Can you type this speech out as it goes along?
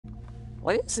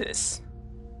What is this?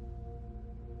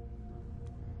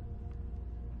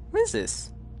 What is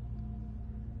this?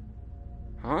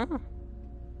 Huh?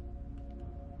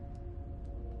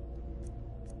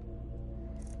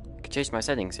 I could change my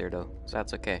settings here though, so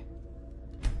that's okay.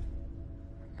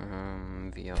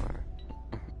 VR.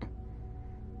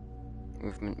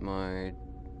 Movement mode,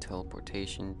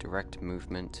 teleportation, direct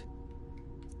movement.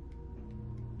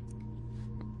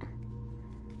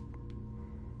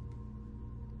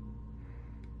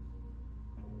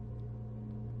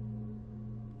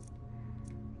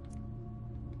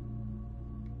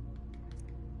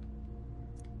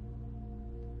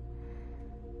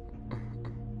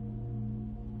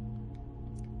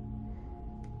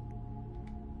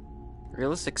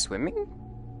 Realistic swimming?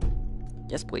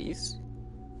 Yes, please.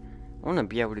 I want to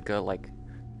be able to go like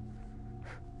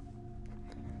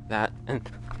that and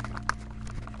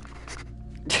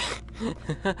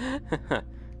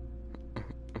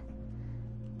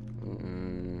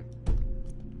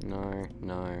no,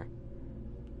 no.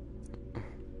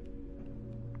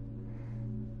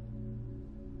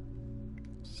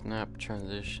 Snap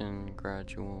transition,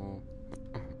 gradual.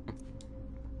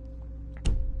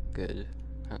 Good.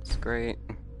 That's great.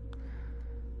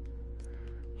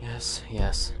 Yes,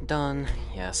 yes. Done.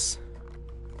 Yes.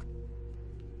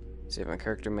 Save my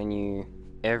character menu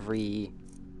every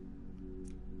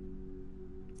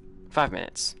 5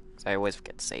 minutes. Because I always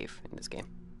forget to save in this game.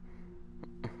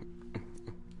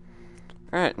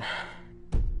 Alright.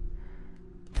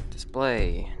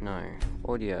 Display. No.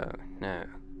 Audio. No.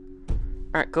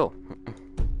 Alright, cool.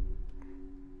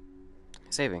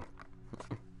 Saving.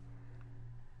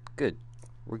 Good.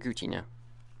 We're Gucci now.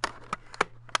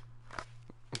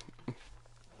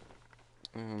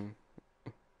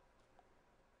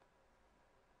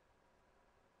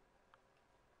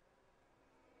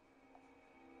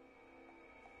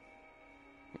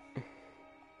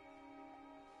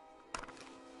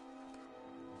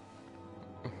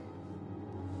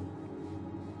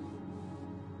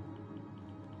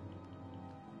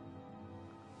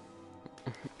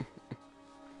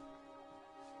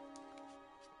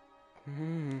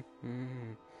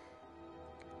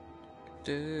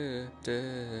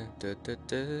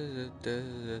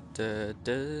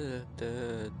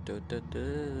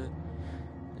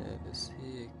 Never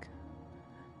seek.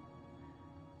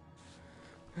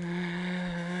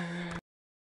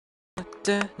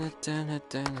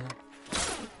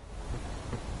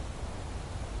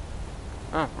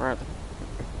 Oh, right.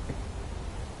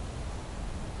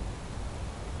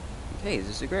 Okay,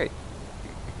 this is great.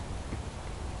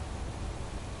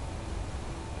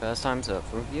 First time's up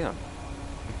for review.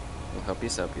 We'll help you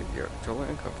set up your controller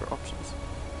and comfort options.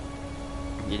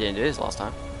 You didn't do this last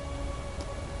time.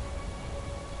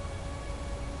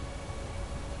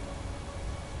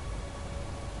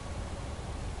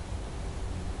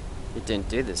 You didn't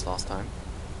do this last time.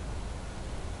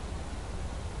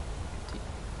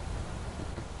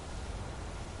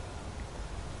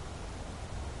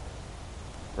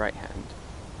 Right hand.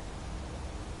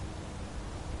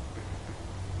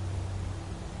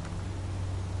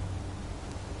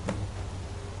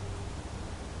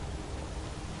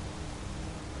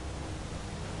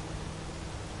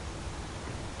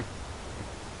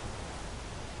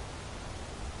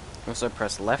 Also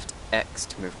press left X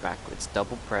to move backwards.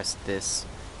 Double press this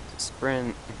to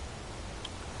sprint.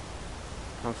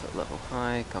 Comfort level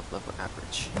high, comfort level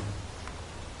average.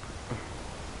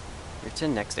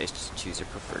 Return next stage to choose your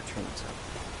preferred training zone.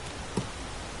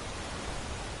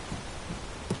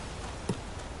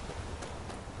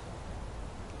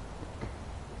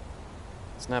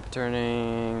 Snap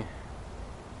turning.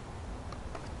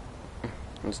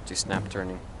 Let's do snap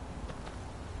turning.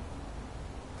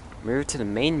 Move to the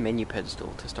main menu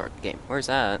pedestal to start the game. Where's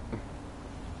that?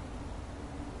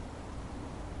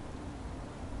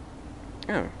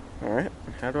 Oh, alright.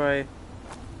 How do I...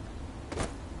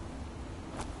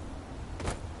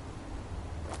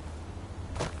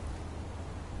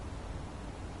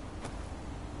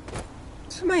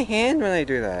 What's in my hand when I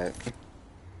do that?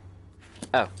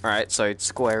 Oh, alright, so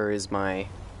square is my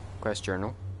quest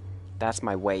journal. That's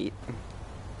my weight.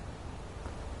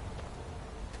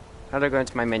 How do I go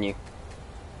into my menu?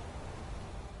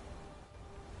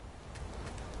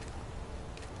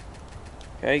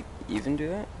 Can I even do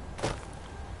that?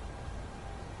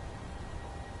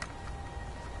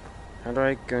 How do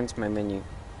I go into my menu?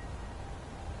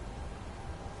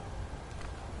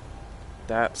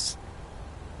 That's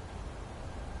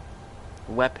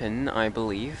weapon, I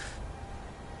believe.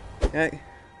 Okay.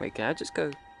 Wait, can I just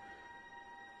go?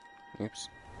 Oops.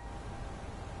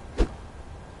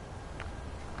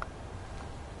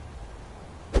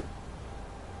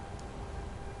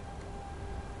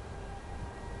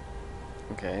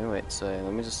 Okay, wait, so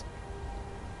let me just...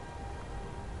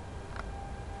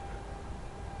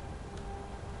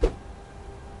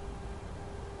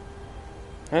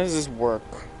 How does this work?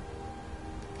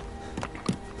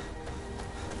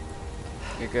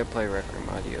 You go play Rec Room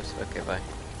Adios. Okay, bye.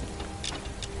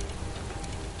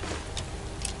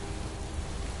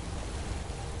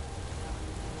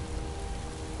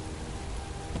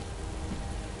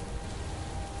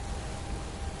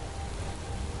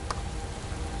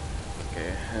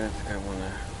 Okay, I think I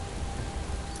wanna...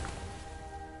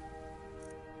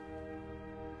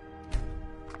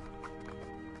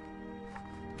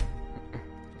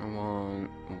 I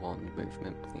want one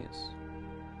movement, please.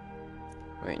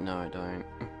 Wait, no, I don't.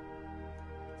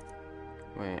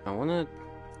 Wait, I wanna...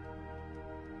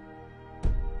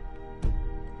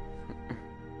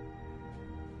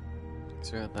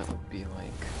 So that would be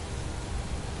like...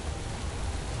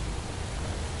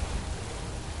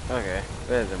 Okay,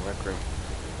 better than Rec Room.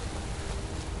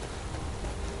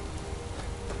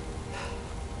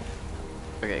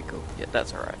 Okay, cool. Yeah,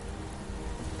 that's alright.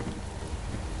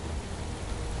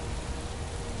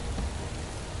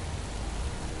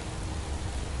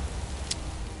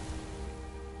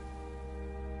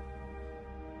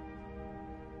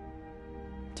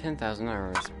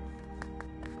 $10,000.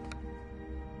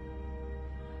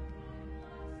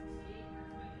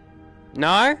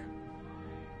 No?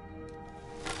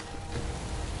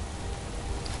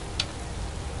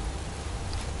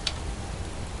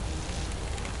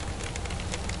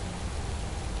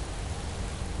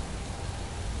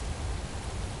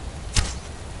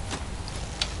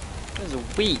 That was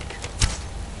weak.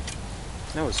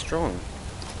 That was strong.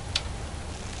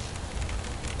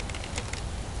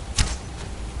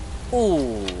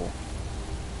 Ooh.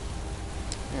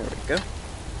 There we go.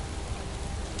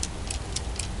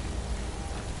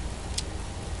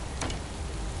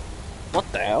 What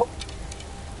the hell?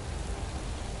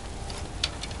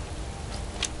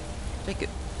 Take it.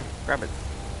 Grab it.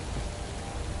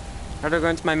 How do I go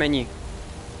into my menu?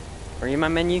 Are you in my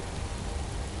menu?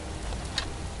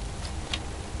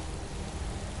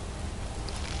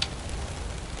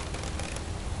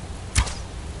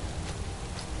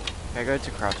 Can I go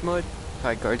to crouch mode? If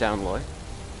I go down low?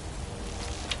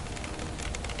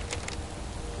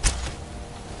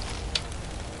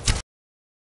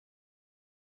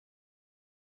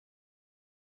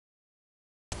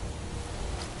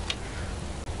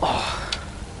 Oh.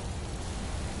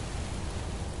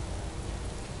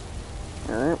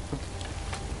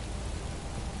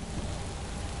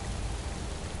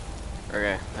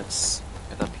 Okay, let's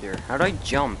get up here. How do I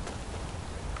jump?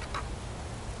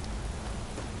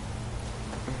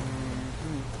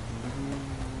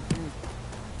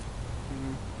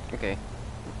 Okay.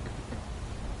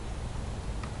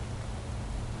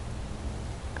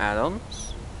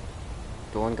 Add-ons?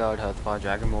 Dawn Guard, Hearthfire,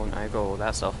 Dragonborn, I go all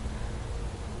that stuff.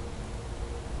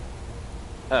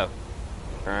 Oh.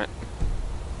 Alright.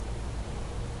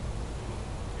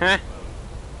 Huh?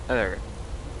 Oh, there we go.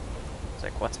 It's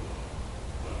like, what?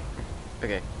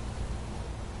 Okay.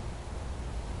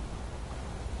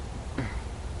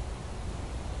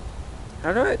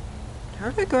 How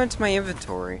do I go into my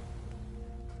inventory?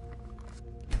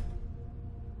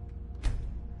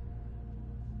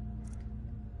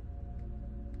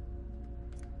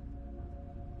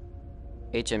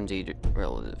 HMD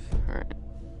relative, alright.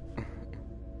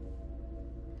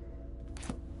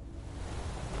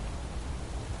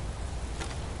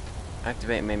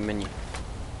 Activate main menu.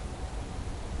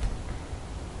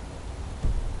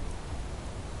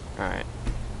 Alright.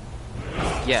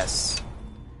 Yes.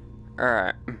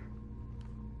 Alright.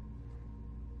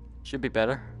 Should be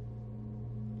better.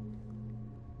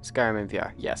 Skyrim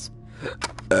VR, yes.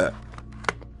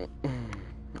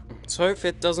 So if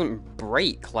it doesn't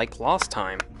break like last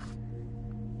time.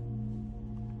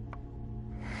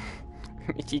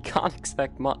 You can't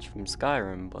expect much from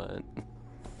Skyrim, but...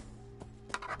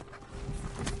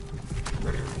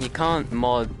 You can't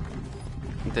mod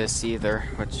this either,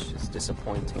 which is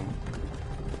disappointing.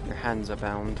 Your hands are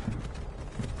bound.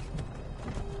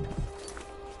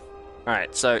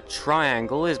 Alright, so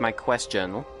triangle is my quest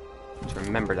journal. Just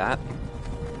remember that.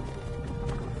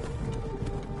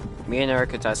 Me and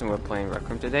Erica Tyson were playing Rec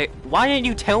Room today. Why didn't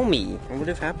you tell me? I would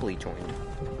have happily joined.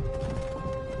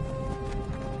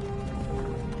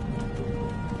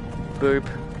 Boop.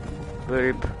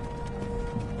 Boop.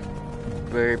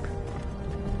 Boop.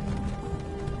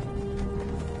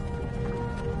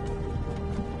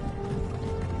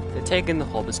 They're taking the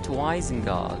hobbits to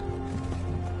Isengard.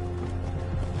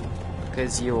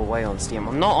 Because you're away on Steam.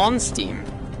 I'm not on Steam.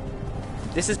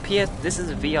 This is PS. This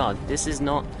is VR. This is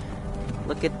not.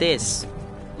 Look at this.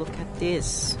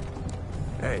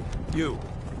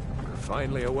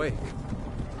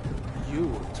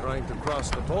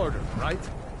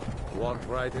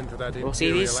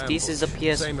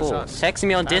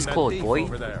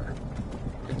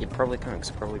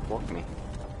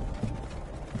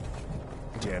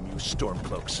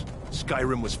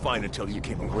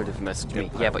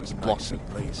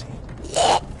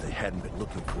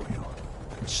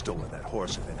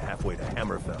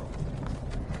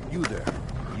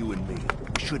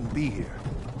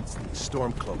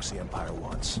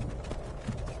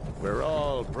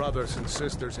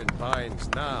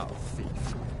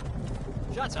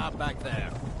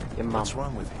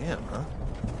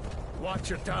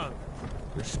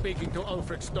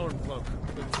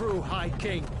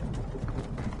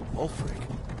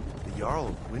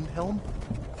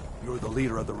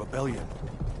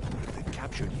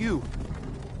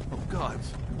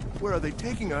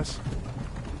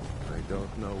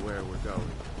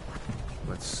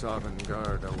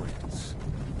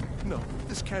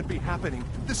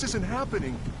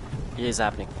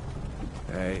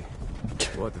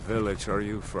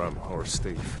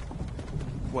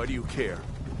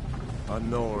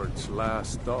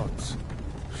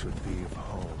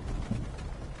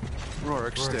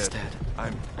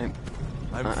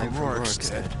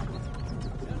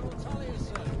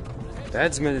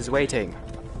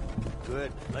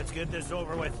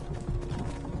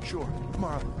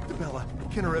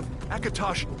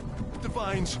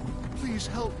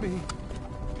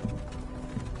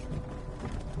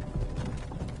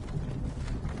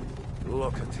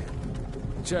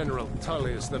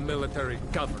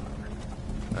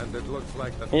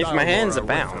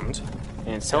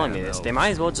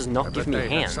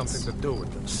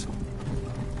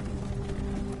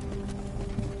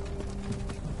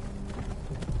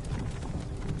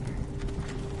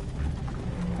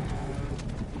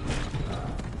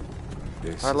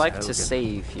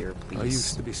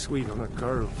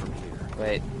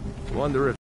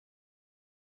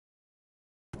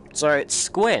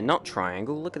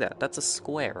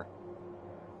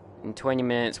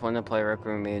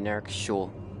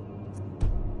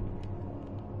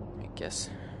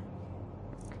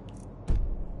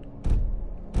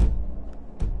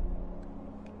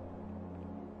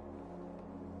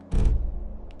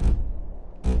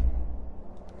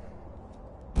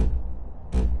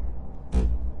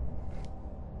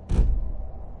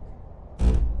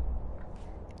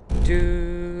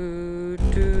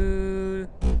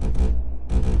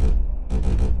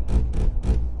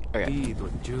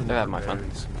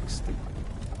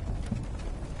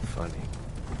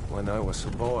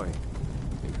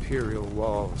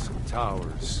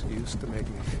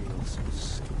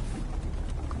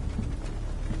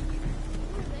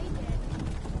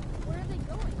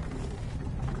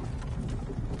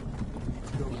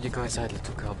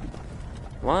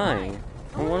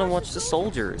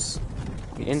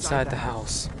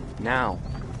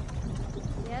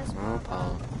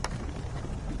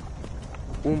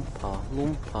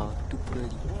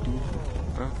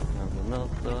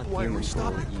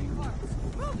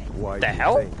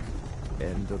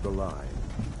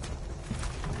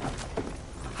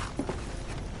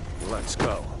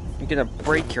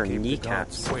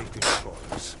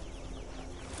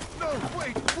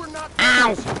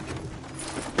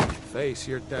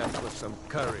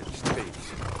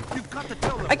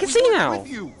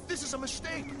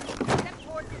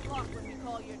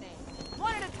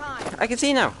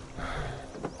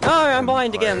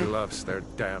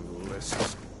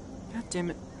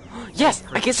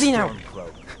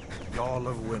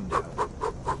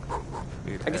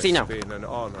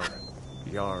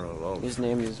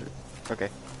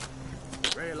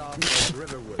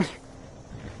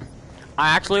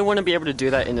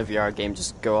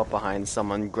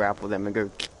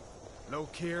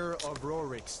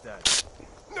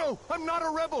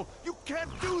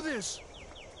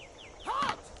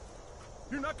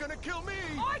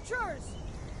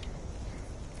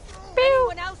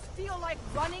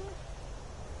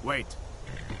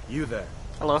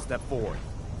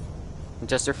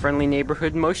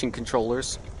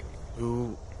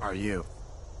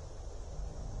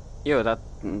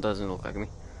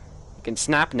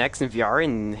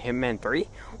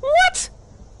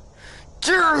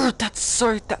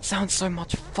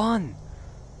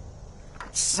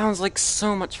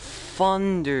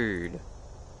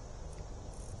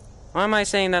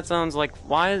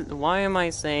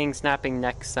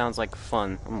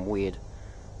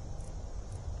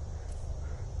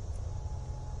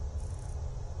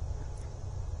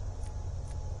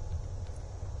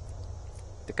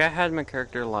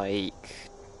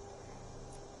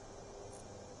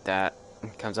 that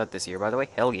comes out this year, by the way.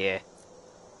 Hell yeah.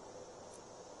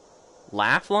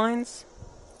 Laugh lines?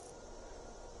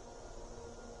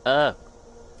 There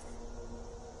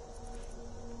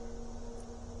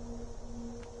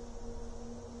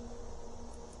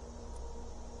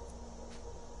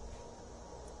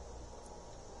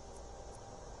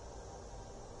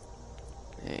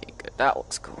you go. That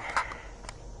looks cool.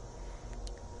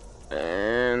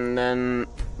 And then...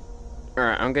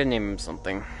 Alright, I'm gonna name him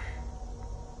something.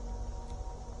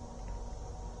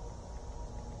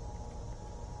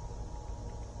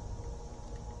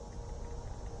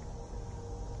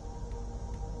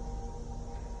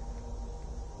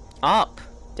 Up!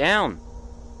 Down!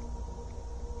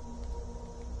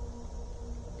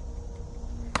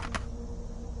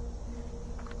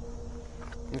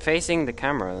 I'm facing the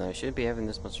camera, and I shouldn't be having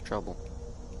this much trouble.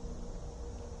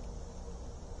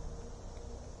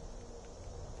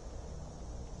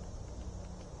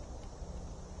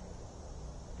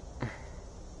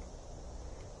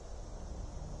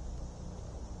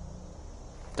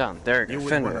 Done. There you go. You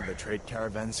with one of the trade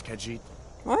caravans, Khajiit?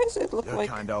 Why does it look Your like...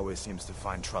 kind always seems to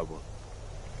find trouble.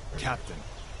 Captain,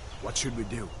 what should we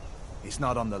do? He's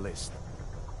not on the list.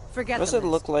 Forget Does the it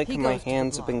list. look like He my goes to the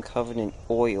hands have block. been covered in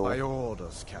oil? By your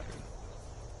orders, Captain.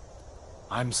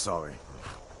 I'm sorry.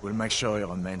 We'll make sure your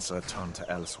remains are returned to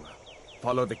elsewhere.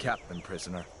 Follow the captain,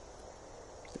 prisoner.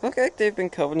 Look like they've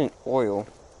been covered in oil.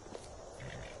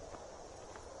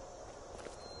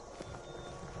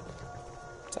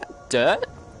 Is that dirt?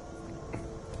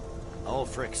 Oh,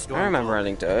 frick, I remember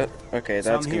adding dirt. Okay,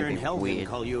 that's Some here gonna in be Hell weird.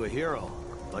 call you a hero,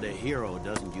 but a hero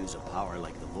doesn't use a power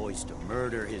like the voice to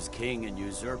murder his king and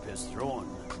usurp his throne.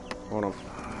 Hold on.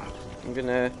 I'm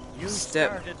gonna You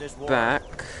step started this war,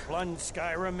 back. plunged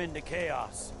Skyrim into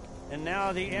chaos, and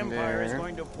now the Empire is There.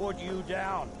 going to put you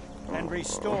down and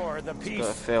restore the Got a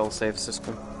peace. fail-safe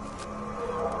system.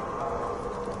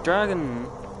 Dragon.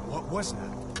 What was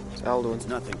that? It's Alduin. It's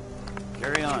nothing.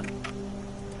 Carry on.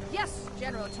 Yes,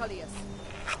 General Tullius.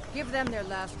 Give them their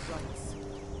last rites.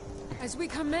 As we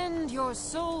commend your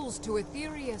souls to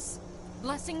Aetherius,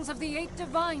 blessings of the 8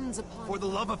 divines upon For the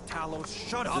love of Talos,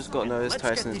 shut up! Just got noticed Let's get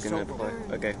Tyson's this gonna over play.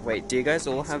 with. Okay, wait, do you guys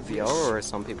all have VR or are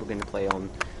some people gonna play on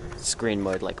screen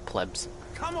mode like plebs?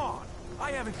 Come on!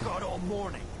 I haven't got all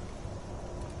morning.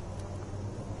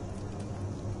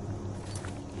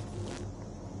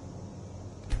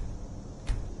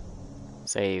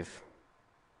 Save.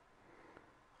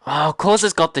 Oh, of course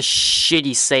it's got the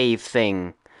shitty save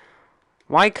thing.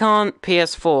 Why can't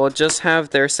PS4 just have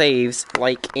their saves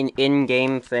like an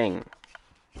in-game thing?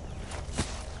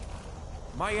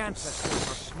 My ancestors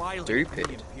are smiling at Stupid.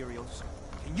 the Imperials.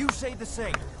 Can you say the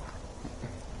same?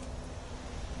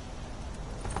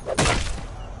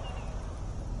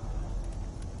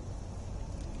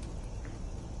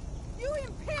 You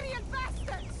Imperial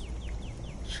bastards!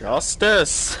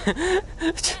 Justice!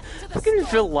 Fucking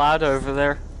Villad over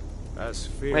there. As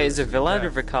fear Wait, is it in Villad or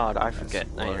death Vicard? I as forget.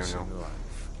 I don't was know. in life.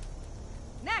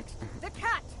 Next, the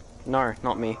cat! No,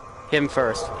 not me. Him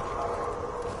first.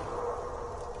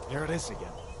 Here it is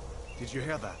again. Did you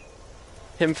hear that?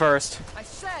 Him first. I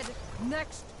said,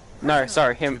 next. No,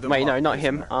 sorry, him. To the Wait, no, mark, not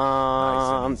him.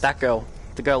 prisoner. Nice. That girl.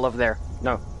 The girl over there.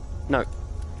 No. No.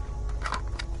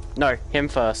 No, him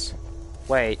first.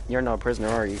 Wait, you're not a prisoner,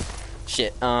 are you?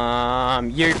 Shit.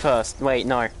 You first. Wait,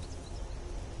 no.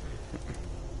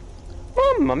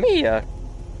 Mamma mia.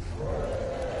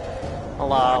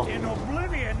 Hello. In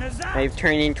oblivion is that? I've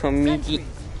turned into a meaty. Sentries.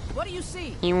 What do you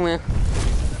see?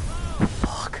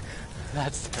 Fuck.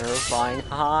 That's terrifying.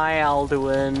 Hi,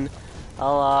 Alduin.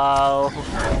 Hello.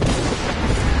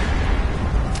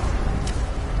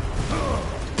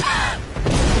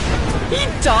 He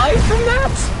died from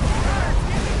that?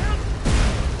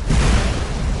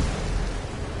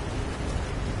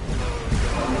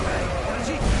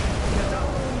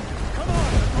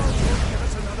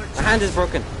 My hand is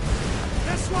broken.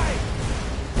 This way!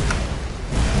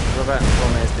 Robert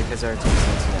Gomez because our team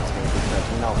sends me to me, but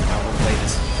no, I won't play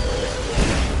this.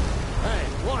 Hey,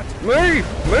 what? Move!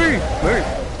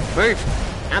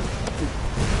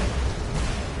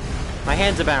 My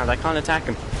hands are bound, I can't attack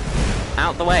him.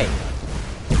 Out the way.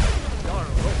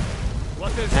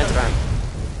 What is Hands that? bound.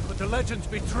 Could the legends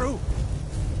be true?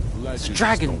 It's a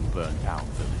dragon. Burn down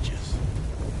villages.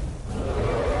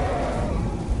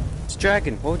 It's a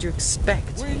dragon, what would you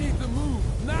expect? We need to move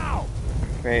now!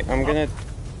 Wait, I'm gonna...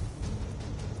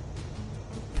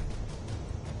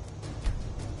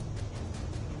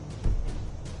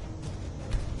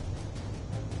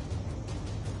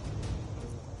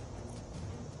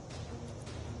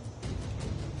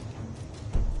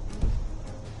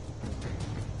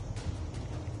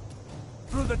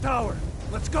 through the tower.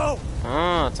 Let's go.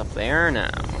 Oh, it's up there now.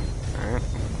 Alright,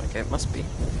 okay, it must be.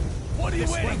 What are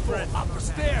you waiting for? Up the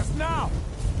stairs now.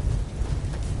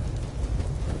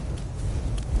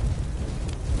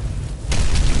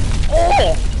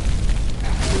 Oh!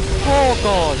 Oh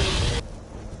god!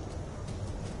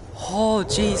 Oh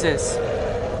Jesus!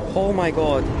 Oh my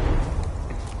god!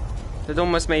 That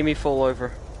almost made me fall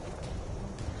over.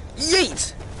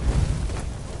 Yeet!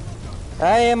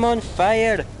 I am on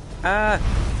fire! Ah!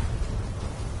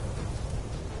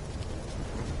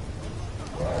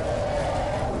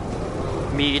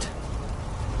 Meat.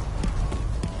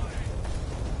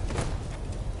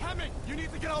 Hemming, you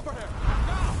need to get over here.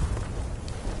 Now!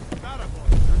 That boy,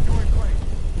 you're doing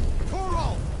great.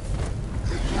 Toro!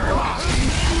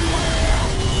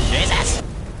 Jesus!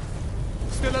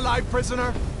 Still alive,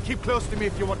 prisoner? Keep close to me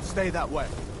if you want to stay that way.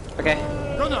 Okay.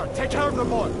 Gunnar, take care of the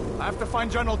boy. I have to find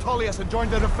General Tullius and join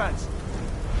the defense.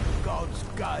 Gods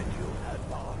guide you,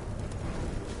 Hadvar.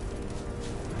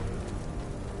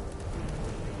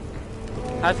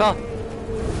 How far?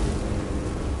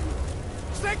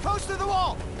 Stay close to the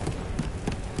wall!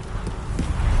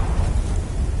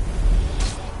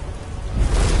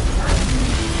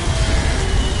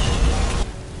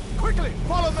 Quickly,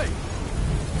 follow me!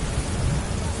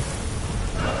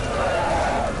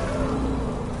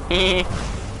 Heh.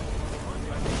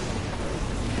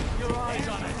 Your eyes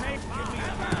on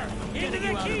it. Into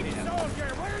the keep,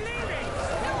 soldier! We're leaving!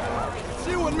 It's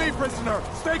you and me, prisoner.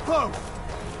 Stay close.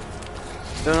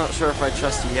 Still not sure if I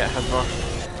trust you yet, Hadvar.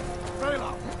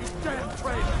 Vela, you damn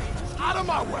traitor. Out of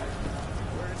my way.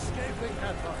 We're escaping,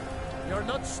 Hadvar. You're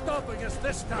not stopping us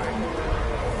this time.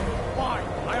 Why?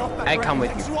 I hope that I come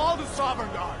with takes you. you all to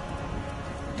Sovngarde.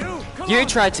 Come You on.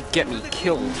 tried to get me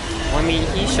killed. I mean,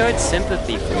 he showed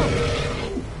sympathy for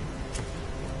me.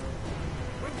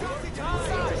 We've got each other's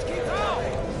sides. Keep out.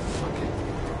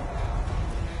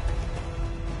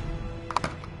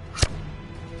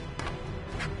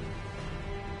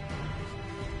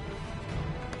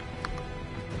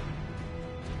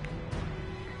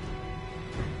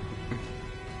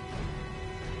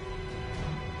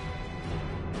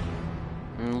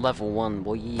 Level 1,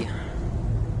 boy.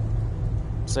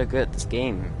 So good at this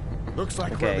game. Looks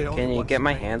like we're Okay, the only can you ones get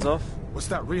my to make it. hands off? Was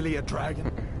that really a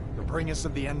dragon? To bring us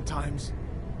in the end times?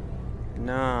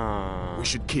 No. We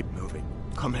should keep moving.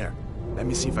 Come here. Let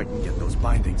me see if I can get those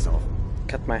bindings off.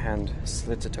 Cut my hand,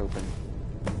 slit it open.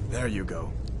 There you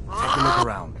go. Take a look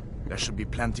around. There should be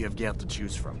plenty of gear to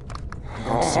choose from. I'm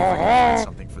going to see if I can find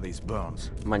something for these burns.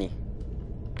 Money.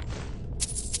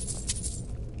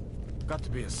 Got to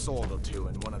be a sword or two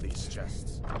in one of these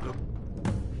chests. Look.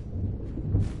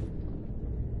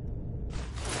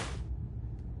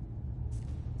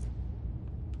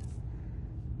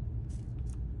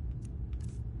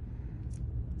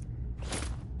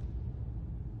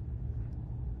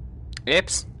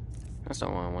 Oops. That's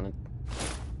not what I wanted.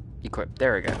 Equip.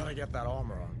 There we go. Gotta get that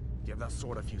armor on. Give that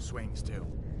sword a few swings too.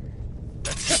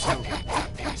 Let's get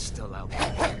moving. He's still out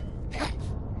there.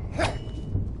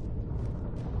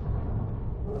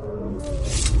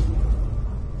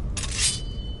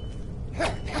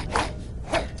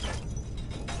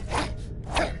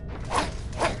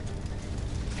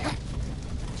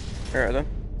 Alright then.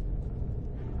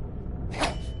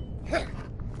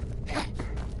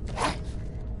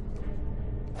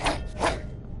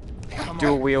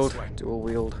 Dual wield. Dual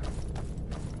wield.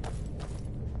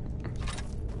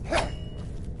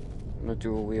 No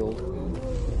dual wield.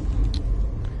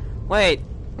 Wait!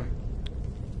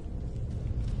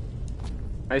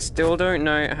 I still don't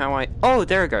know how I... Oh,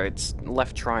 there we go. It's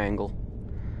left triangle.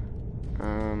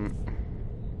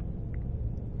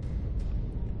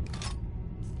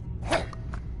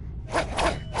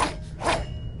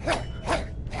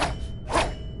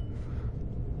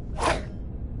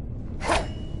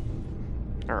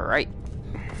 Alright.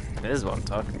 This is what I'm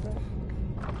talking about.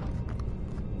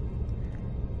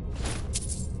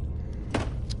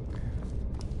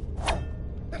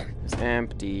 It's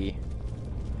empty.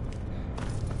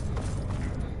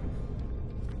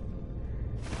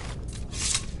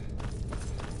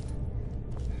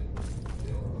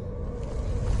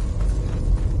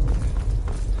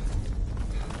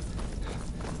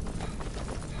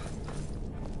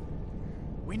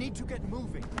 We need to get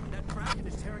moving. That dragon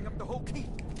is tearing up the whole keep.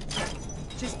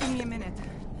 Just give me a minute.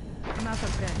 I'm out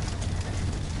of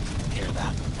breath. Hear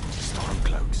that?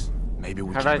 Stormcloaks. Maybe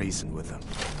we How'd can I- reason with them.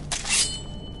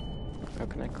 How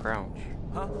can I crouch?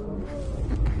 Huh?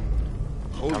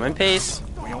 Come in peace.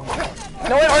 We only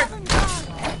No, wait, wait.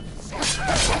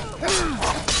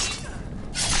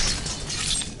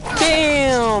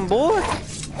 Damn, boy.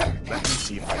 let me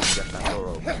see if I can get that door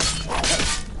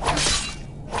open.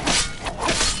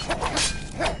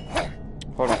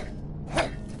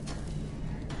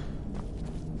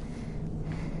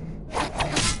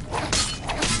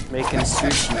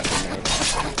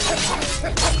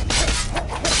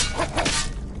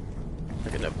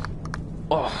 Look at them.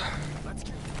 Oh.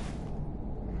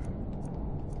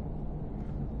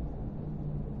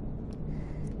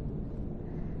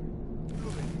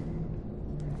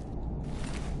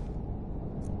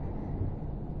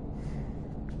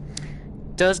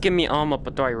 Does give me armor,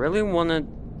 but do I really want to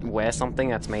wear something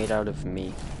that's made out of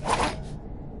me?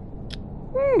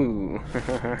 Ooh.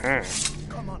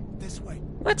 Come on, this way.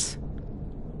 What?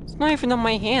 It's not even on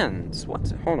my hands.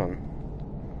 What? Hold on.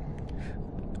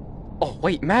 Oh,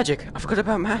 wait, magic! I forgot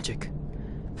about magic.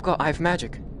 I forgot I have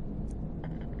magic.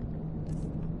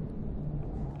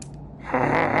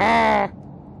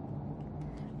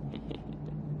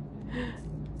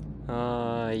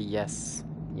 Yes.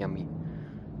 Yummy.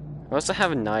 I also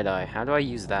have a night eye. How do I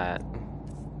use that?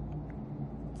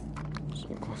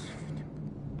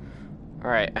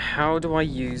 Alright, how do I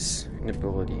use an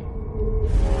ability?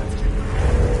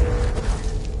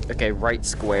 Okay, right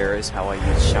square is how I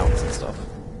use shouts and stuff.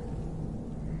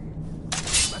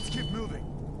 Let's keep moving.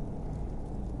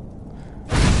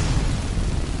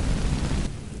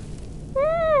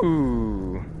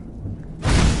 Ooh.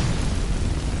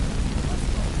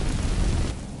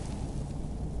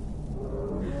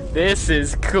 This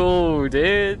is cool,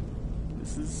 dude.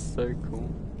 This is so cool.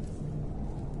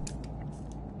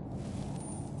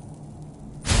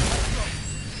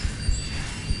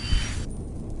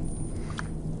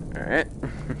 Alright.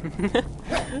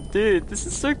 Dude, this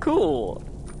is so cool.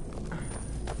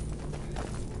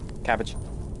 Cabbage.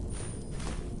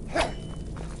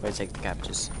 Wait, take the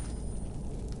cabbages.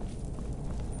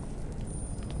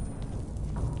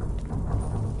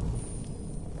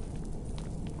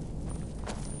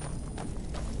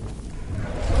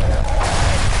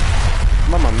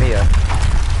 Mamma mia.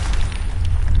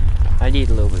 I need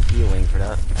a little bit of healing for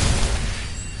that.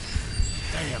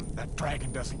 Damn, that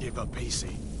dragon doesn't give up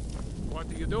easy. What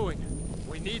are you doing?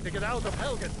 We need to get out of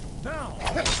Helgen now.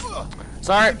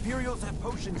 Sorry. Imperials have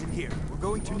potions in here. We're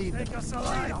going to need them. Take us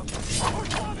alive.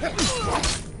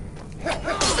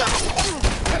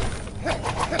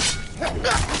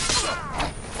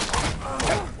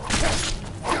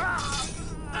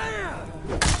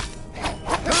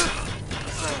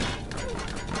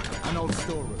 An old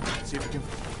storeroom. See if we can.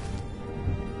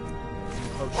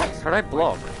 Some potions. How'd I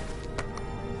block?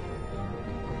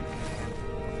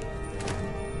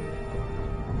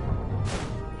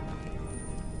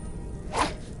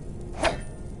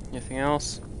 Anything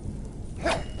else?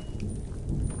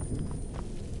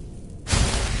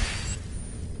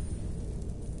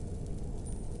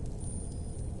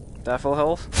 Is that full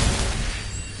health?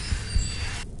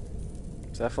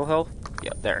 Is that full health?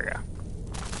 Yep, there we go.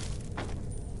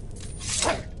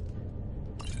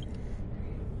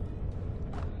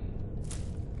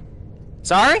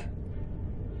 Sorry?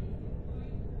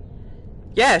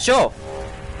 Yeah, sure.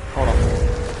 Hold on.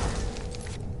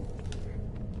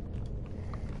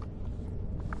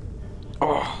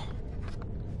 Oh.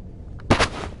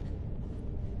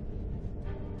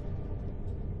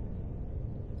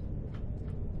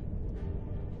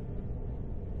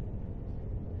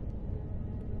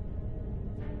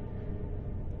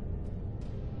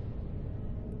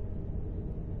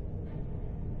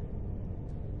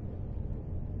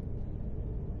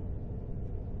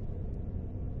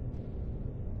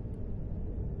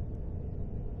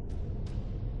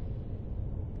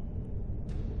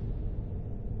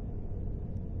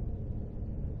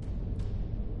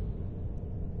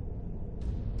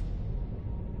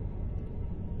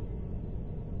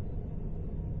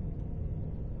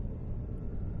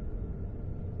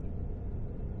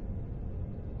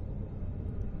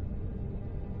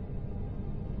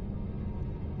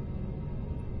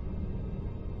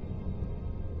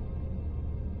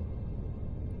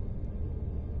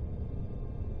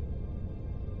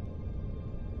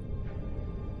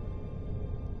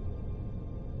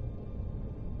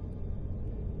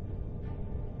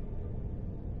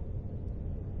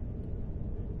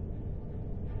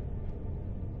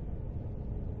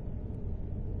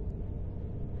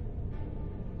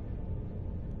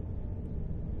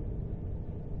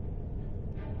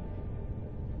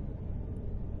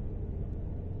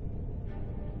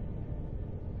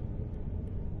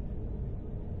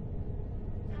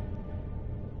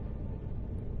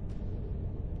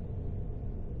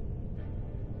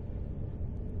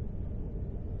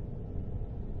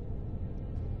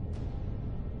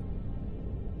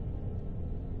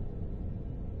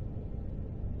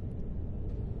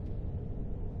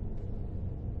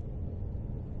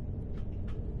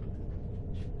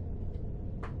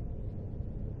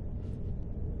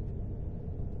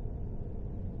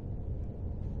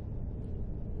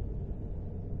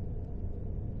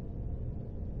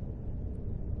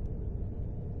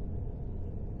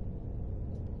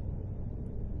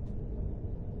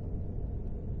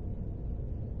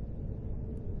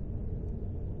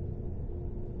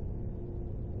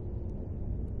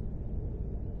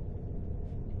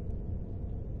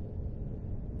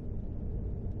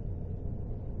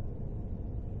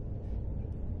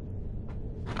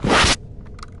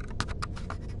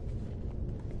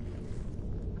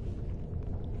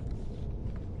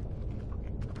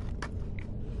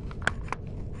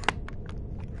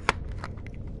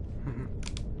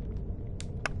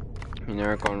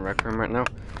 never go in Rec Room right now?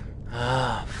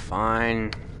 Ah,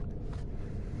 fine.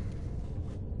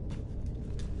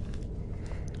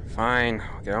 Fine,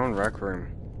 I'll get on Rec Room.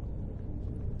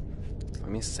 Let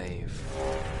me save.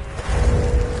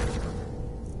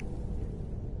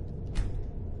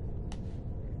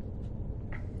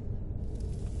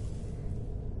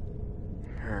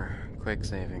 Here, quick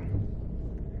saving.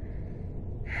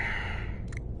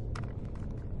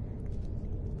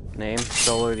 Name,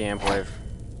 Solo the Amplive.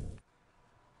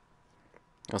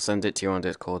 I'll send it to you on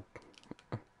Discord.